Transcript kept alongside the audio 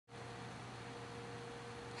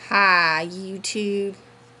Hi YouTube,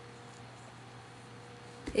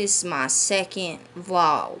 this is my second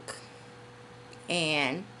vlog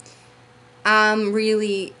and I'm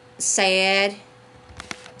really sad,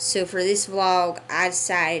 so for this vlog I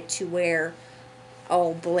decided to wear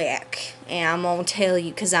all black, and I'm gonna tell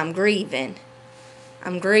you because I'm grieving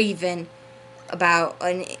about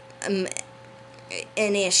an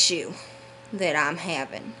issue that I'm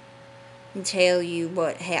having, and tell you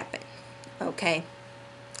what happened. Okay,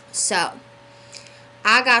 so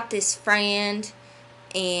I got this friend,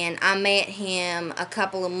 and I met him a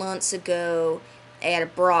couple of months ago at a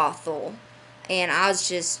brothel, and I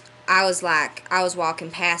was walking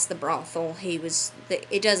past the brothel.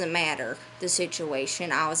 It doesn't matter the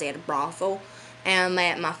situation. I was at a brothel, and I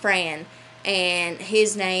met my friend, and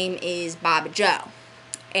his name is Bobby Joe,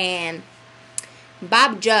 and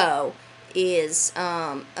Bobby Joe is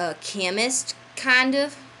a chemist, kind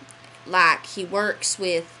of. Like, he works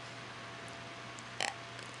with,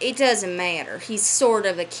 it doesn't matter. He's sort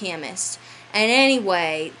of a chemist. And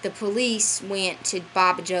anyway, the police went to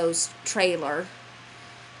Bobby Joe's trailer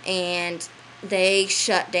and they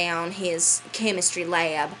shut down his chemistry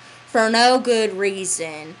lab for no good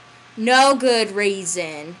reason. No good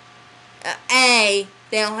reason. A,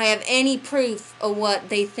 they don't have any proof of what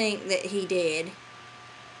they think that he did.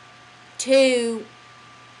 2,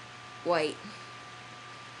 wait.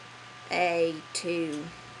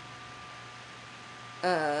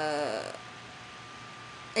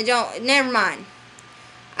 Never mind.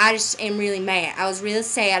 I just am really mad. I was really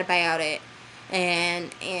sad about it,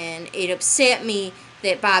 and it upset me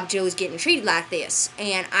that Bob Joe is getting treated like this,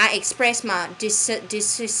 and I expressed my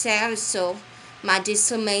dissatisfaction, my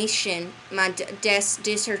dissummation, my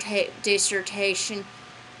dissertation,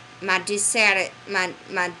 my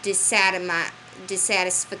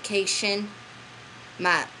dissatisfaction,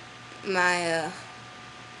 my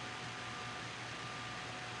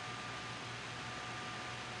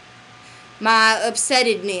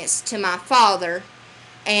upsetedness to my father,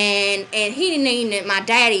 and he didn't even, my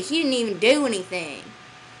daddy, he didn't even do anything.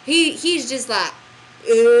 He's just like,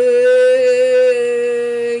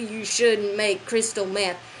 you shouldn't make crystal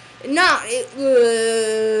meth. No,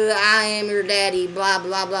 I am your daddy, blah,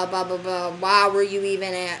 blah, blah, blah, blah, blah. Why were you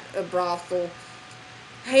even at a brothel?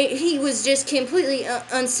 He was just completely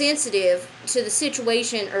unsensitive to the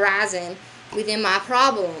situation arising within my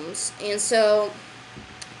problems, and so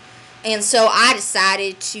I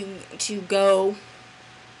decided to go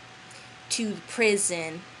to the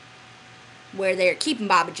prison where they're keeping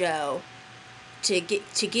Bobby Joe to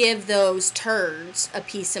give those turds a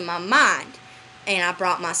piece of my mind, and I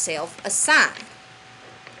brought myself a sign.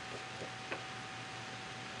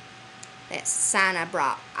 That's the sign I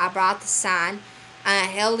brought. I brought the sign. I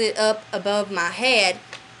held it up above my head,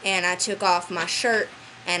 and I took off my shirt,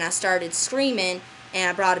 and I started screaming, and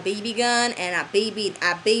I brought a BB gun, and I BB'd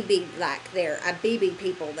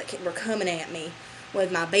people that were coming at me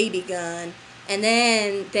with my BB gun, and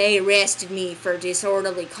then they arrested me for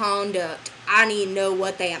disorderly conduct. I don't even know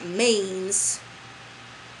what that means.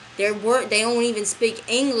 They don't even speak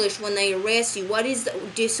English when they arrest you. What is the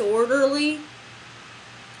disorderly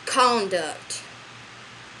conduct?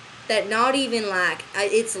 That not even like,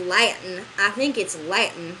 it's Latin. I think it's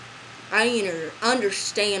Latin. I didn't even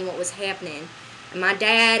understand what was happening. And my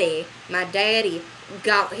daddy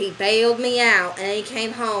he bailed me out, and he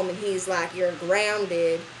came home and he's like, you're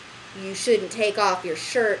grounded. You shouldn't take off your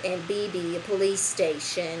shirt and BB a police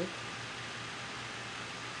station.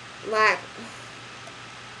 Like,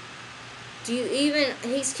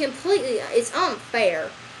 he's completely, it's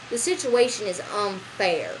unfair. The situation is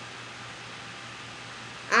unfair.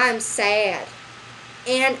 I'm sad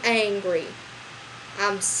and angry.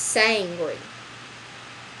 I'm sangry.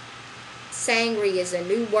 Sangry is a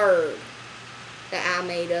new word that I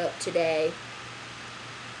made up today.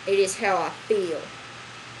 It is how I feel.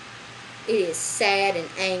 It is sad and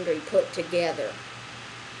angry put together.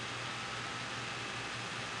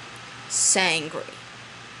 Sangry.